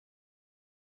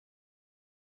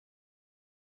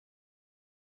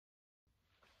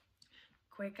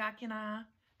Huekakina.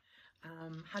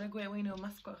 Hadagwewino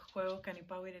Musquo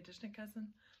Canipawe de Disney cousin.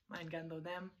 Mine Gando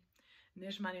them.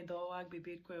 Nishmani Doag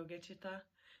Bibit Queo Getchita.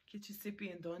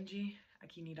 Kichisipi and Donji.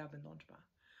 Akinida Bendonjba.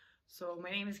 So my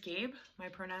name is Gabe. My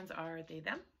pronouns are they,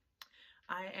 them.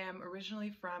 I am originally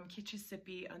from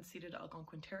Kichisipi, unceded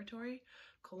Algonquin territory,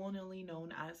 colonially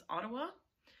known as Ottawa.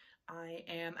 I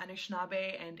am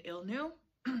Anishinaabe and Ilnu,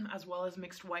 as well as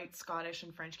mixed white, Scottish,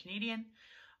 and French Canadian.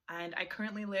 And I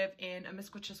currently live in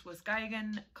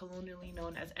Amiskwichis-Waskahigan, colonially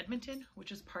known as Edmonton,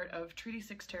 which is part of Treaty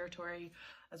 6 territory,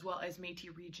 as well as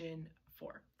Métis Region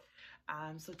 4.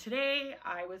 So today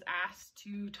I was asked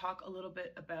to talk a little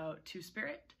bit about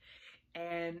Two-Spirit.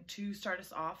 And to start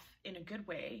us off in a good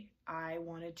way, I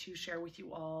wanted to share with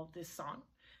you all this song.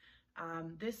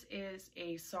 This is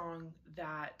a song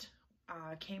that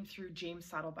came through James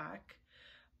Saddleback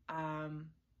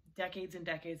decades and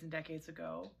decades and decades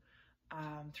ago,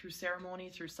 through ceremony,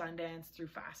 through Sundance, through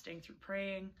fasting, through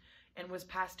praying, and was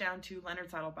passed down to Leonard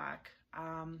Saddleback,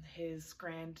 his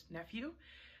grandnephew,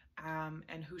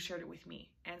 and who shared it with me.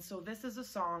 And so this is a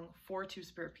song for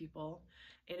Two-Spirit people.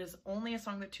 It is only a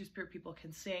song that Two-Spirit people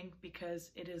can sing because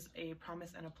it is a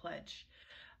promise and a pledge.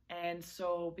 And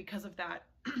so because of that,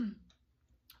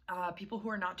 people who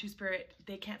are not Two-Spirit,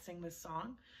 they can't sing this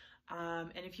song.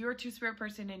 And if you're a Two-Spirit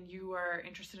person and you are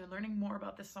interested in learning more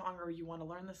about this song, or you want to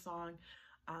learn this song,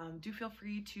 do feel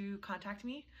free to contact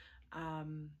me,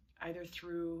 either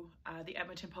through the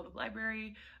Edmonton Public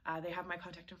Library. They have my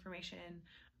contact information,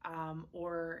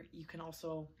 or you can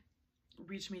also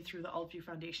reach me through the Altview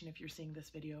Foundation if you're seeing this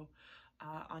video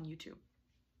on YouTube.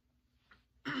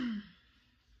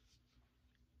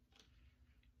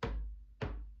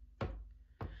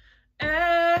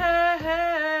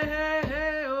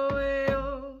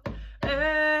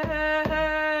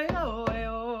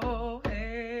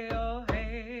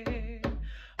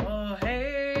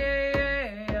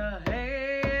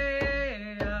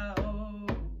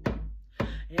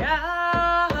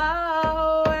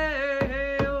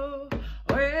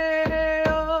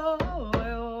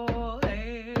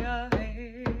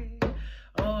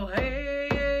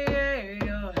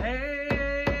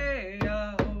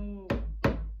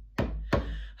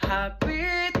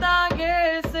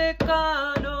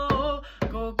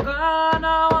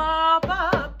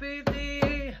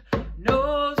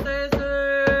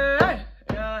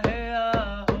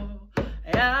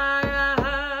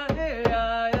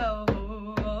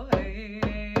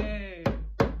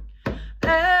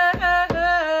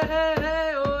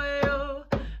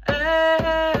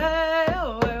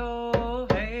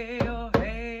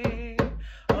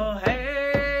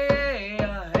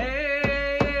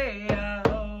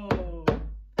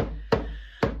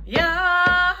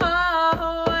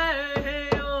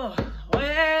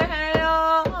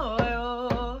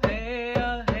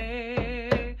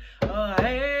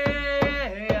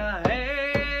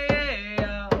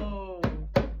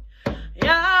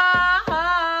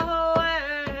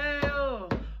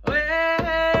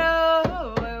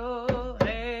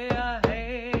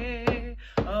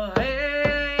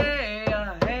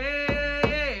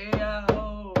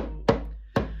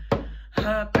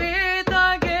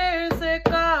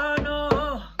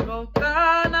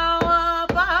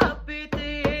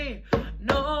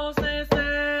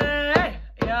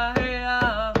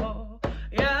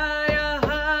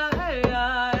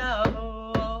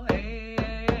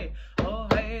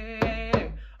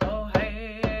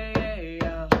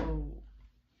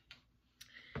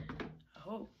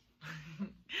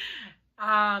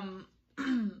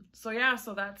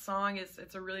 So that song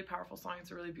it's a really powerful song. It's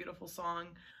a really beautiful song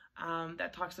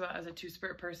that talks about as a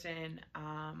Two-Spirit person,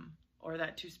 or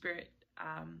that Two-Spirit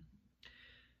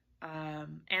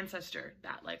ancestor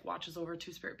that like watches over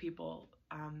Two-Spirit people,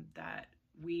 that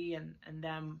we and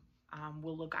them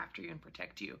will look after you and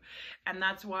protect you. And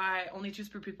that's why only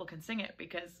Two-Spirit people can sing it,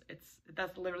 because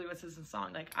that's literally what it says in the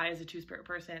song. Like, I as a Two-Spirit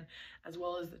person, as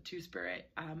well as the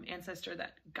Two-Spirit ancestor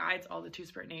that guides all the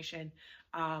Two-Spirit nation,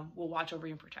 will watch over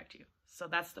you and protect you. So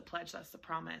that's the pledge, that's the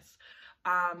promise.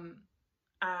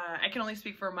 I can only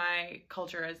speak for my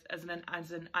culture as an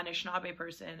Anishinaabe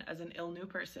person, as an Ilnu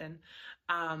person.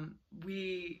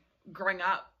 Growing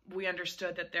up, we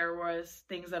understood that there was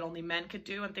things that only men could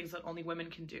do and things that only women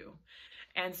can do.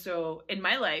 And so in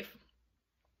my life,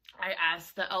 I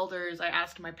asked the elders, I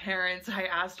asked my parents, I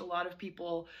asked a lot of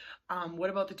people, what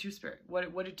about the Two-Spirit?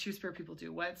 What do Two-Spirit people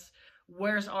do?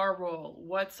 Where's our role?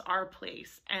 What's our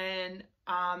place? And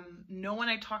no one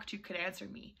I talked to could answer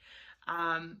me.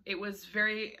 It was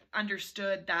very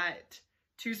understood that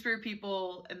Two-Spirit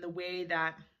people, and the way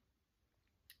that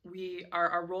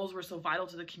our roles were so vital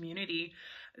to the community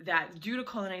that due to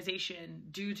colonization,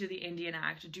 due to the Indian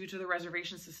Act, due to the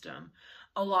reservation system,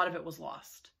 a lot of it was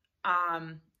lost.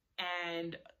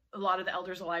 And a lot of the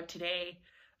elders alive today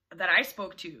that I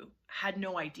spoke to had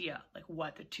no idea like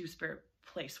what the Two-Spirit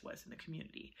place was in the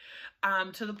community,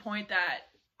 to the point that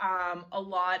a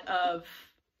lot of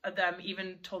them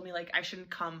even told me like I shouldn't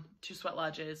come to sweat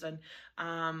lodges, and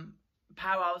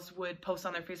powwows would post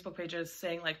on their Facebook pages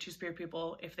saying like Two-Spirit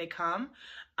people, if they come,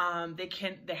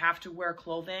 they have to wear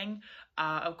clothing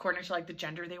according to like the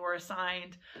gender they were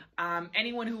assigned.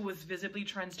 Anyone who was visibly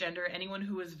transgender, anyone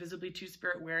who was visibly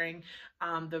Two-Spirit wearing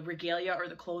the regalia or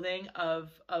the clothing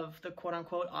of the quote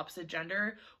unquote opposite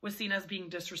gender was seen as being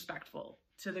disrespectful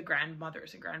to the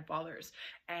grandmothers and grandfathers,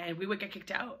 and we would get kicked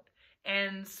out.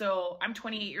 And so I'm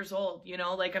 28 years old, you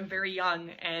know, like I'm very young,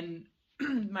 and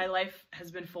my life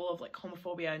has been full of like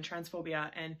homophobia and transphobia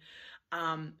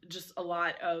and just a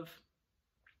lot of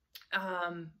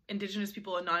Indigenous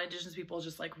people and non-Indigenous people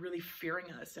just like really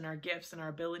fearing us and our gifts and our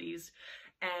abilities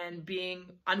and being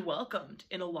unwelcomed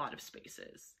in a lot of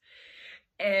spaces.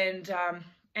 And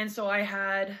so I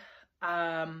had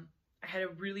a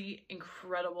really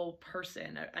incredible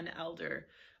person, an elder,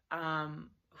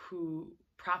 who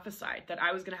prophesied that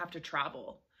I was going to have to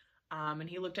travel. And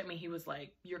he looked at me, he was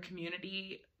like, your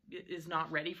community is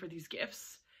not ready for these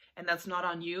gifts. And that's not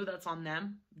on you, that's on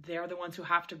them. They're the ones who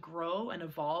have to grow and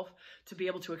evolve to be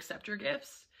able to accept your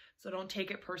gifts. So don't take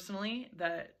it personally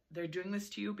that they're doing this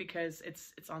to you, because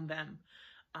it's on them.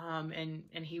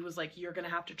 And he was like, you're going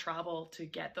to have to travel to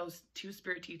get those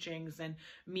Two-Spirit teachings and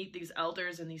meet these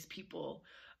elders and these people.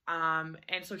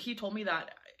 And so he told me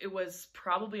that it was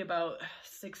probably about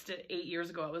 6 to 8 years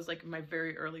ago. I was like in my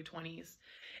very early 20s.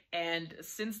 And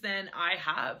since then I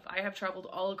have traveled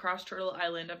all across Turtle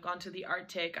Island. I've gone to the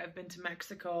Arctic. I've been to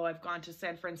Mexico. I've gone to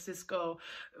San Francisco,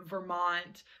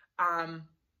 Vermont,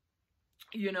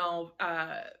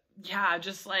 yeah,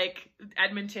 just like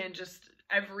Edmonton, just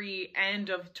every end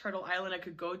of Turtle Island I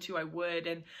could go to, I would.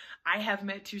 And I have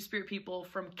met Two-Spirit people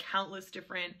from countless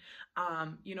different,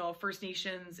 First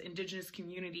Nations, Indigenous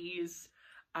communities.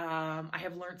 I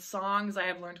have learned songs. I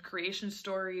have learned creation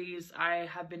stories. I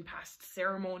have been past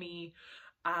ceremony.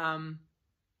 And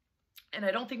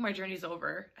I don't think my journey's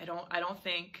over. I don't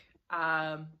think,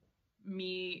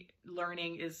 me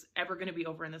learning is ever going to be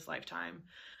over in this lifetime.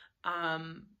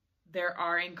 There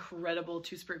are incredible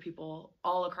Two-Spirit people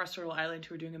all across Turtle Island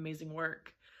who are doing amazing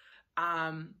work.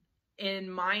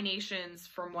 In my nations,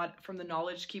 from the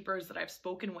knowledge keepers that I've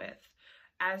spoken with,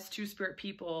 as Two-Spirit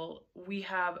people, we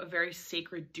have a very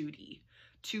sacred duty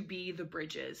to be the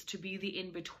bridges, to be the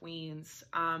in-betweens,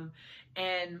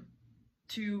 and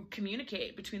to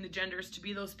communicate between the genders, to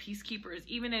be those peacekeepers.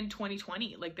 Even in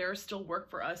 2020, like there's still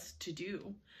work for us to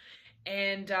do.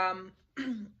 And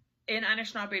in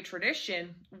Anishinaabe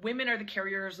tradition, women are the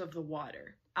carriers of the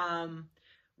water.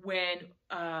 When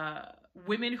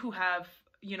women who have,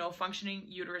 functioning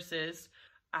uteruses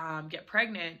get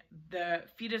pregnant, the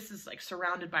fetus is like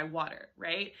surrounded by water,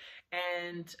 right?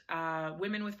 And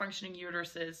women with functioning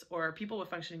uteruses, or people with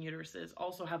functioning uteruses,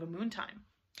 also have a moon time.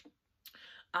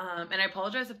 And I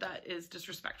apologize if that is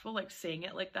disrespectful, like saying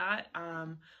it like that.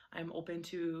 I'm open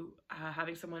to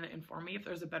having someone inform me if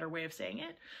there's a better way of saying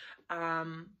it.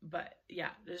 But yeah,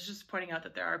 it's just pointing out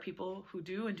that there are people who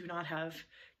do and do not have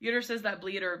uteruses that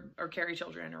bleed or carry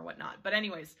children or whatnot. But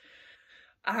anyways,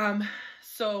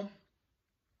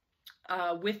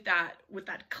 with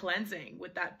that cleansing,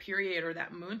 with that period or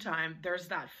that moon time, there's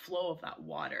that flow of that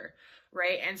water,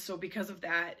 right? And so because of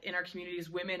that, in our communities,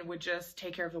 women would just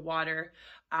take care of the water.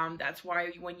 That's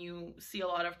why when you see a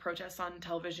lot of protests on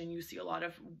television, you see a lot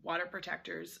of water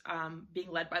protectors being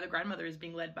led by the grandmothers,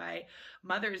 being led by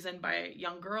mothers and by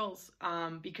young girls,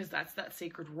 because that's that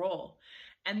sacred role.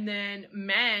 And then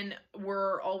men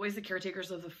were always the caretakers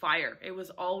of the fire. It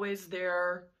was always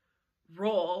their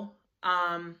role,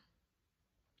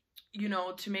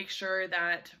 to make sure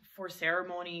that for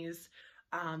ceremonies,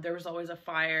 there was always a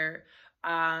fire,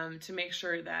 to make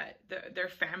sure that their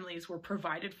families were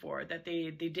provided for, that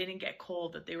they didn't get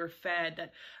cold, that they were fed,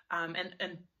 that,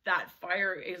 and that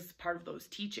fire is part of those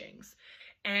teachings.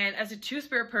 And as a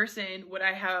Two-Spirit person, what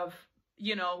I have,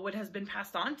 what has been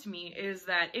passed on to me is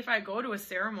that if I go to a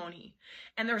ceremony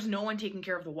and there's no one taking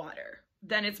care of the water,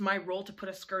 then it's my role to put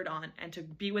a skirt on and to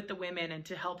be with the women and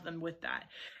to help them with that.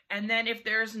 And then if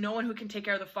there's no one who can take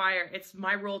care of the fire, it's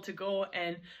my role to go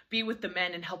and be with the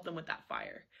men and help them with that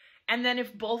fire. And then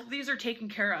if both of these are taken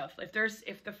care of,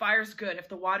 if the fire's good, if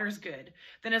the water's good,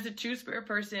 then as a Two-Spirit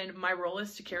person, my role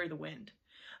is to carry the wind.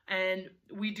 And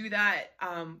we do that,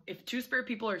 if Two-Spirit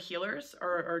people are healers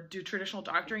or do traditional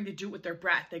doctoring, they do it with their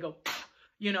breath. They go,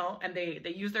 you know, and they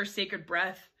use their sacred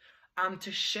breath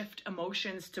to shift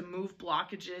emotions, to move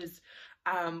blockages.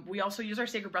 We also use our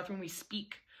sacred breath when we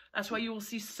speak. That's why you will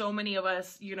see so many of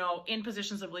us, you know, in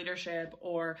positions of leadership,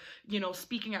 or, you know,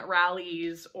 speaking at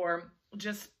rallies, or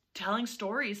just telling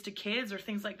stories to kids or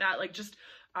things like that. Like, just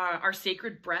our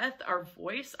sacred breath, our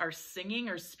voice, our singing,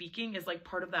 our speaking is like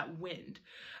part of that wind.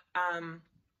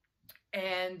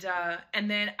 And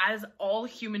then as all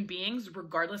human beings,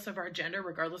 regardless of our gender,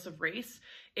 regardless of race,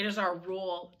 it is our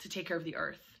role to take care of the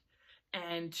earth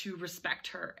and to respect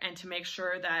her and to make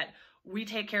sure that we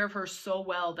take care of her so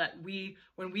well that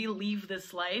when we leave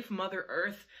this life, Mother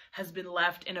Earth has been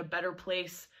left in a better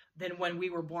place than when we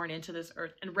were born into this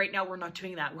earth. And right now we're not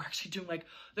doing that. We're actually doing like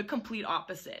the complete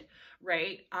opposite,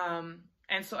 right?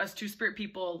 And so as Two-Spirit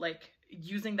people, like,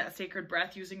 using that sacred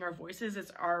breath, using our voices,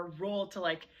 it's our role to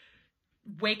like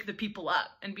wake the people up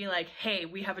and be like, hey,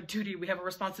 we have a duty, we have a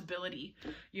responsibility,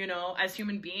 you know, as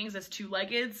human beings, as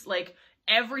two-leggeds. Like,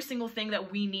 every single thing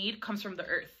that we need comes from the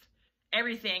earth,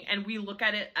 everything. And we look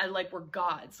at it as like we're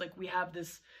gods. Like, we have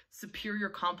this superior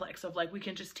complex of like, we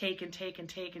can just take and take and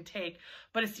take and take,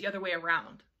 but it's the other way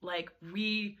around. Like,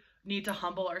 we need to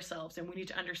humble ourselves, and we need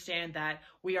to understand that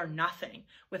we are nothing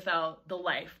without the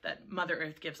life that Mother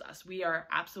Earth gives us. We are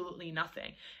absolutely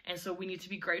nothing. And so we need to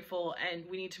be grateful, and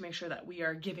we need to make sure that we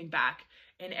are giving back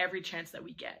in every chance that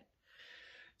we get.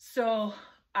 So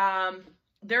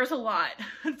there's a lot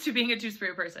to being a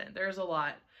Two-Spirit person. There's a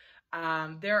lot.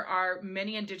 There are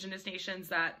many Indigenous nations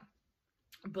that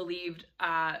believed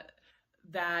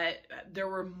that there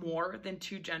were more than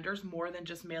two genders, more than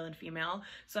just male and female.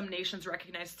 Some nations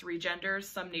recognized 3 genders.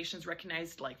 Some nations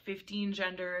recognized like 15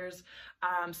 genders.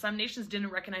 Some nations didn't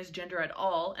recognize gender at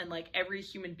all. And like, every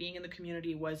human being in the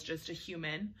community was just a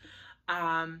human.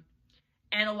 And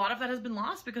a lot of that has been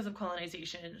lost because of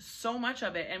colonization, so much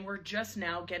of it. And we're just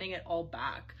now getting it all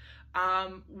back.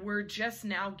 We're just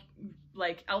now,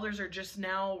 like, elders are just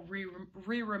now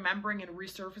remembering and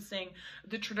resurfacing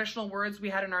the traditional words we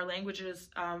had in our languages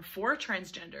for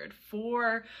transgendered,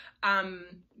 for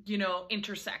you know,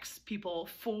 intersex people,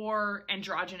 for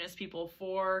androgynous people,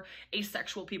 for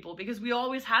asexual people, because we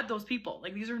always had those people.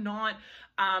 Like, these are not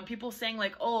people saying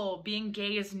like, oh, being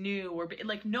gay is new, or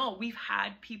like, no, we've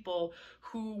had people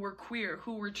who were queer,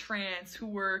 who were trans, who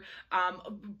were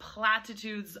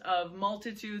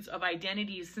multitudes of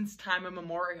identities since time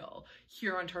immemorial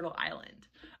here on Turtle Island.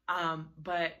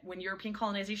 But when European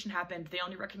colonization happened, they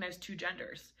only recognized 2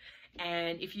 genders.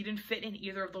 And if you didn't fit in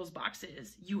either of those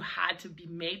boxes, you had to be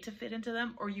made to fit into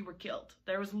them, or you were killed.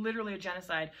 There was literally a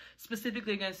genocide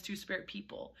specifically against Two-Spirit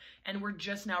people. And we're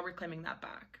just now reclaiming that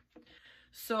back.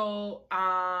 So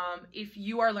if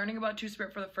you are learning about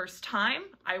Two-Spirit for the first time,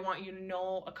 I want you to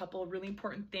know a couple of really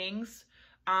important things.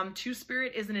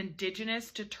 Two-Spirit is an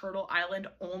Indigenous to Turtle Island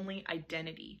only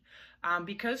identity.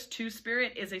 Because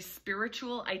Two-Spirit is a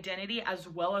spiritual identity as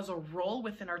well as a role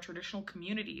within our traditional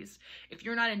communities. If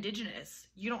you're not Indigenous,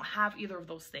 you don't have either of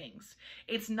those things.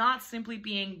 It's not simply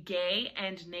being gay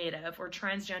and Native, or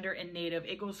transgender and Native.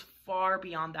 It goes far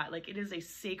beyond that. Like, it is a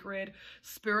sacred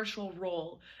spiritual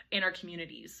role in our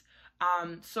communities.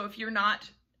 So if you're not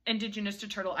Indigenous to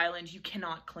Turtle Island, you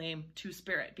cannot claim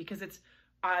Two-Spirit, because it's,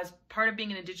 as part of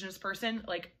being an Indigenous person,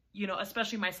 like, you know,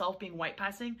 especially myself being white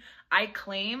passing, I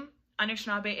claim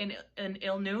Anishinaabe and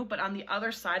Ilnu, but on the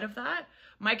other side of that,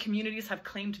 my communities have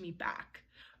claimed me back,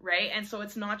 right? And so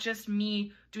it's not just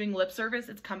me doing lip service,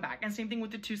 it's come back. And same thing with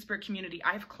the Two-Spirit community.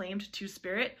 I've claimed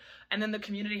Two-Spirit, and then the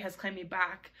community has claimed me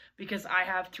back, because I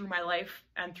have, through my life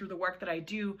and through the work that I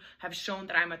do, have shown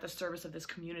that I'm at the service of this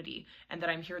community, and that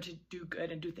I'm here to do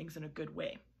good and do things in a good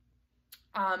way.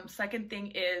 Second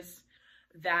thing is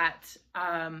that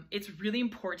it's really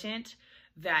important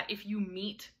that if you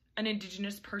meet an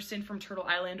Indigenous person from Turtle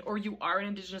Island, or you are an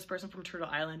Indigenous person from Turtle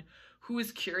Island who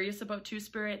is curious about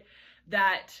Two-Spirit,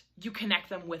 that you connect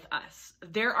them with us.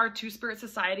 There are Two-Spirit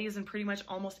societies in pretty much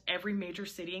almost every major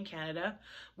city in Canada.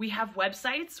 We have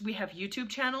websites, we have YouTube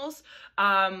channels,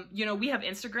 you know, we have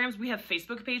Instagrams, we have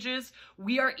Facebook pages.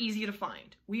 We are easy to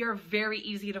find. We are very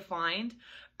easy to find.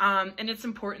 And it's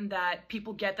important that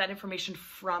people get that information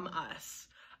from us.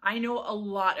 I know a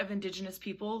lot of Indigenous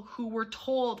people who were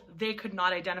told they could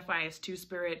not identify as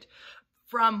Two-Spirit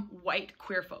from white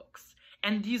queer folks.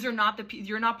 And these are not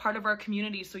you're not part of our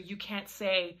community, so you can't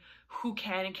say who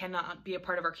can and cannot be a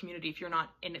part of our community if you're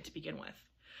not in it to begin with.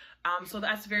 So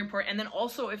that's very important. And then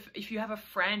also if you have a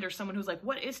friend or someone who's like,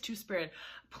 what is Two-Spirit?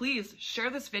 Please share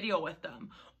this video with them,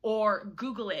 or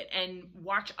Google it and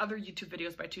watch other YouTube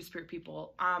videos by Two-Spirit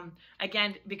people.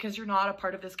 Again, because you're not a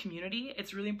part of this community,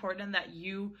 it's really important that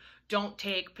you don't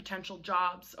take potential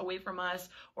jobs away from us,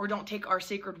 or don't take our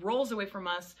sacred roles away from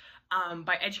us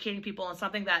by educating people on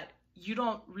something that you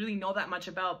don't really know that much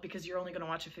about, because you're only going to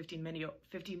watch a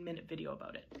 15-minute video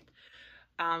about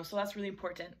it. So that's really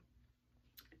important.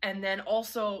 And then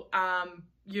also,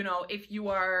 you know, if you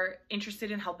are interested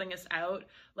in helping us out,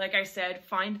 like I said,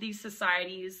 find these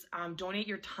societies, donate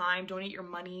your time, donate your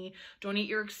money, donate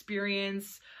your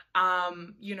experience.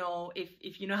 You know,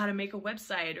 if you know how to make a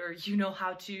website, or you know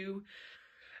how to,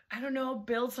 I don't know,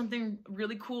 build something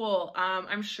really cool.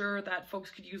 I'm sure that folks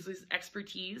could use this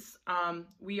expertise.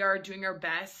 We are doing our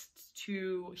best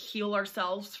to heal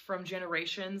ourselves from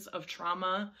generations of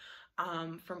trauma,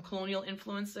 from colonial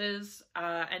influences,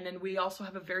 and then we also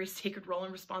have a very sacred role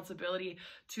and responsibility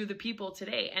to the people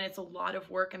today, and it's a lot of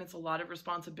work and it's a lot of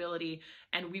responsibility,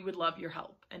 and we would love your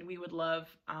help, and we would love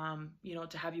you know,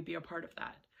 to have you be a part of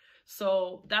that.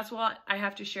 So that's what I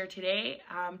have to share today.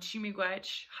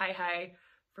 Chimigwech, hi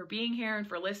for being here and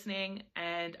for listening,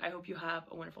 and I hope you have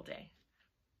a wonderful day.